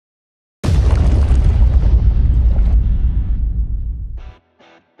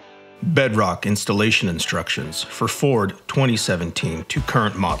Bedrock installation instructions for Ford 2017 to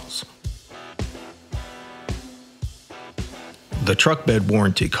current models. The truck bed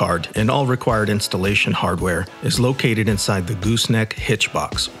warranty card and all required installation hardware is located inside the gooseneck hitch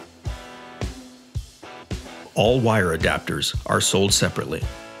box. All wire adapters are sold separately.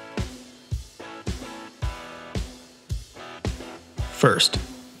 First,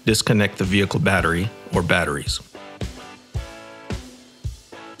 disconnect the vehicle battery or batteries.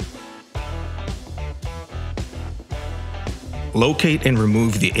 Locate and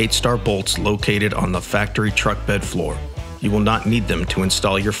remove the 8-star bolts located on the factory truck bed floor. You will not need them to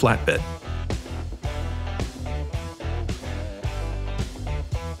install your flatbed.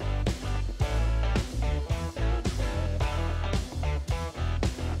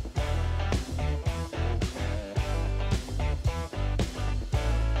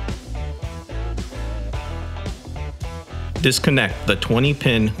 Disconnect the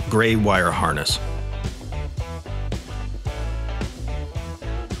 20-pin gray wire harness.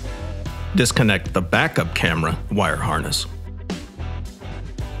 Disconnect the backup camera wire harness.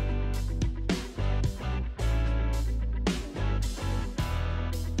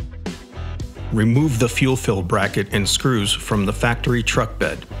 Remove the fuel fill bracket and screws from the factory truck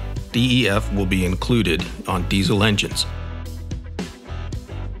bed. DEF will be included on diesel engines.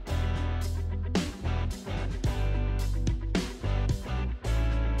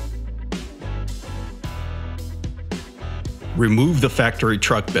 Remove the factory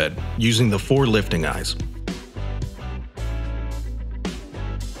truck bed using the 4 lifting eyes.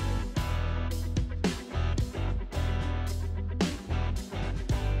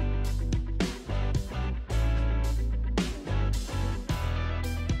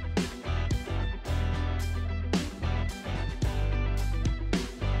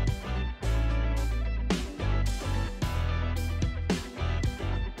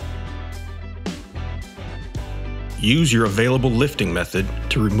 Use your available lifting method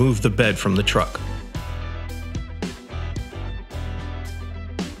to remove the bed from the truck.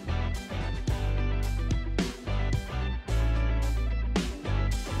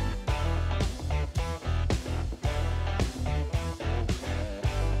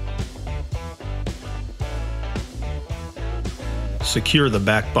 Secure the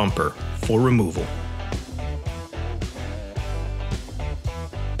back bumper for removal.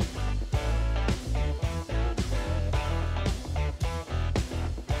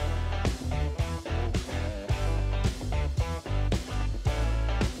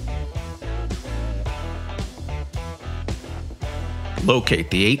 Locate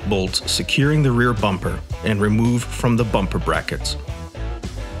the 8 bolts securing the rear bumper and remove from the bumper brackets.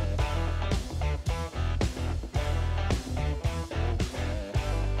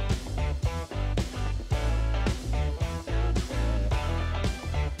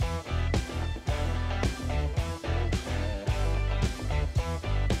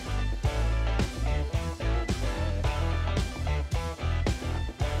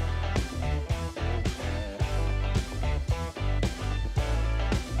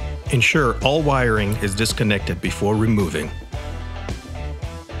 Ensure all wiring is disconnected before removing.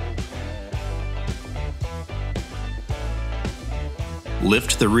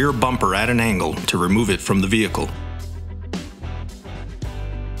 Lift the rear bumper at an angle to remove it from the vehicle.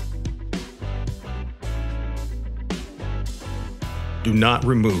 Do not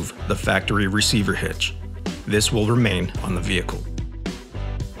remove the factory receiver hitch. This will remain on the vehicle.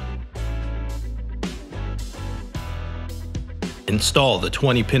 Install the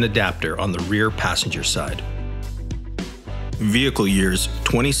 20-pin adapter on the rear passenger side. Vehicle years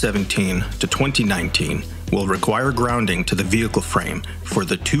 2017 to 2019 will require grounding to the vehicle frame for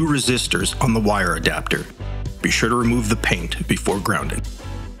the 2 resistors on the wire adapter. Be sure to remove the paint before grounding.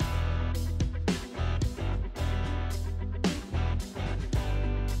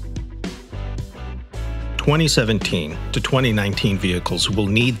 (2017 to 2019) vehicles will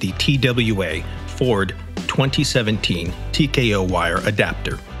need the TWA Ford 2017 TKO wire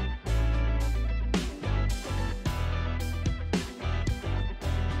adapter.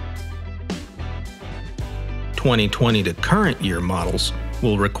 (2020 to current year models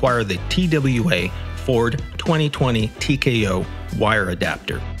will require the TWA Ford 2020 TKO wire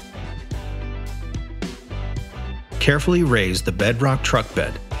adapter. Carefully raise the Bedrock truck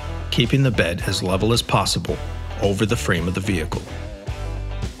bed, keeping the bed as level as possible over the frame of the vehicle.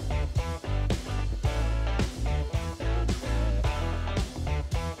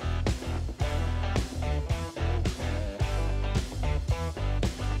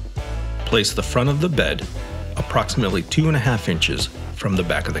 Place the front of the bed approximately 2.5 inches from the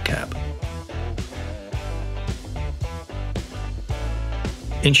back of the cab.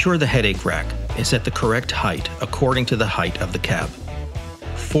 Ensure the headache rack is at the correct height according to the height of the cab.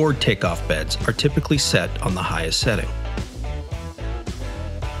 Ford takeoff beds are typically set on the highest setting.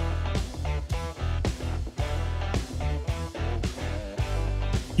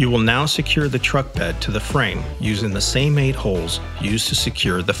 You will now secure the truck bed to the frame using the same 8 holes used to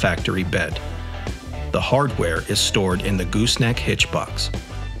secure the factory bed. The hardware is stored in the gooseneck hitch box.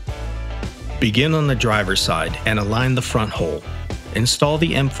 Begin on the driver's side and align the front hole. Install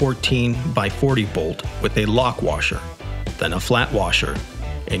the M14x40 bolt with a lock washer, then a flat washer,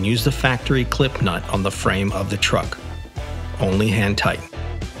 and use the factory clip nut on the frame of the truck. Only hand tighten.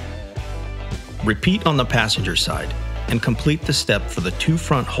 Repeat on the passenger side and complete the step for the 2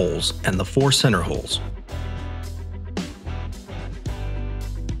 front holes and the 4 center holes.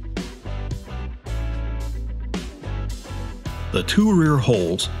 The 2 rear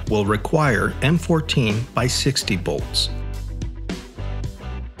holes will require M14x60 bolts.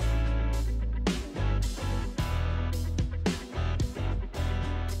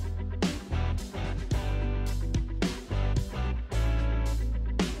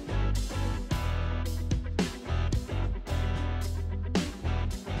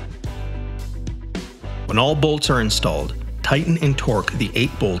 When all bolts are installed, tighten and torque the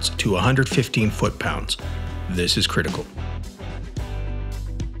 8 bolts to 115 foot-pounds. This is critical.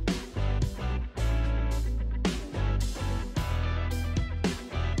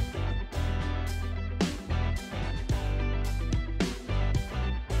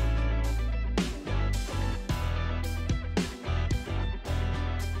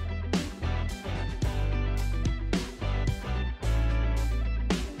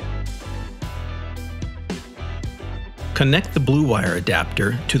 Connect the blue wire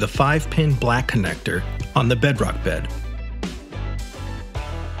adapter to the 5-pin black connector on the Bedrock bed.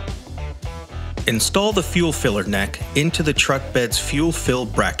 Install the fuel filler neck into the truck bed's fuel fill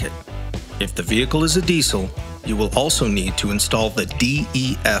bracket. If the vehicle is a diesel, you will also need to install the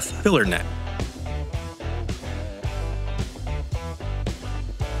DEF filler neck.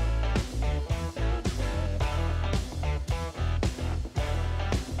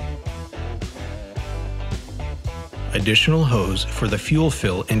 Additional hose for the fuel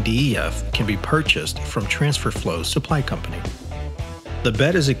fill and DEF can be purchased from Transfer Flow Supply Company. The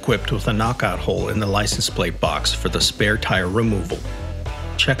bed is equipped with a knockout hole in the license plate box for the spare tire removal.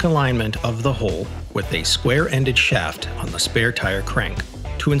 Check alignment of the hole with a square-ended shaft on the spare tire crank.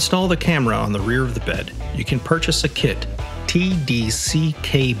 To install the camera on the rear of the bed, you can purchase a kit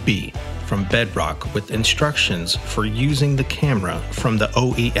TDCKB from Bedrock with instructions for using the camera from the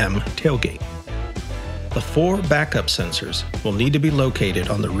OEM tailgate. The 4 backup sensors will need to be located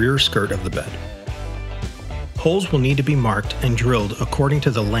on the rear skirt of the bed. Holes will need to be marked and drilled according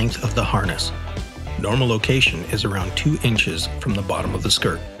to the length of the harness. Normal location is around 2 inches from the bottom of the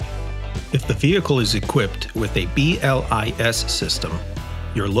skirt. If the vehicle is equipped with a BLIS system,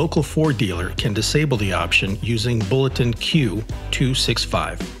 your local Ford dealer can disable the option using Bulletin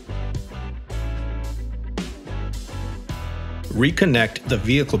Q265. Reconnect the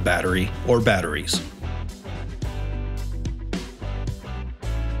vehicle battery or batteries.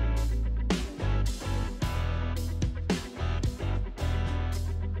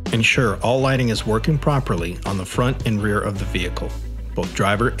 Ensure all lighting is working properly on the front and rear of the vehicle, both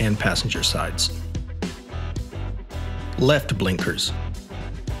driver and passenger sides. Left blinkers.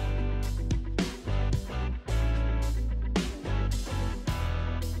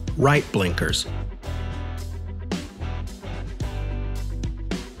 Right blinkers.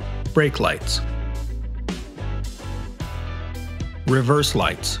 Brake lights. Reverse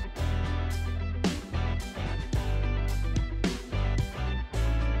lights.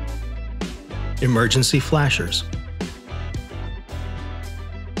 Emergency flashers.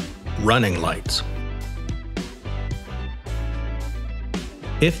 Running lights.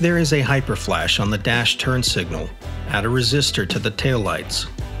 If there is a hyperflash on the dash turn signal, add a resistor to the taillights,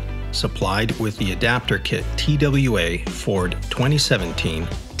 supplied with the adapter kit TWA Ford 2017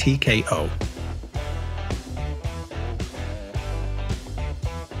 TKO.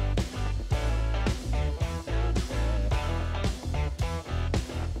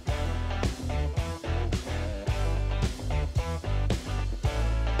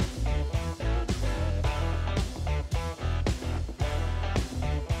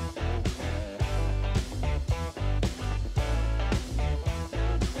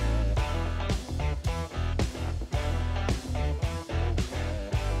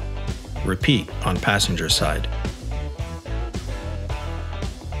 Repeat on passenger side.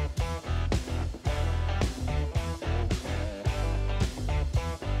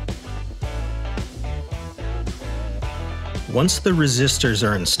 Once the resistors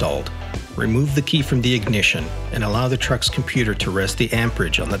are installed, remove the key from the ignition and allow the truck's computer to rest the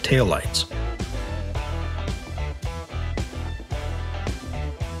amperage on the taillights.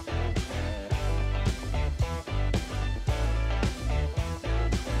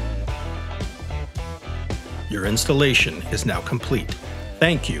 Your installation is now complete.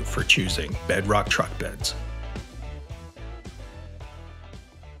 Thank you for choosing Bedrock Truck Beds.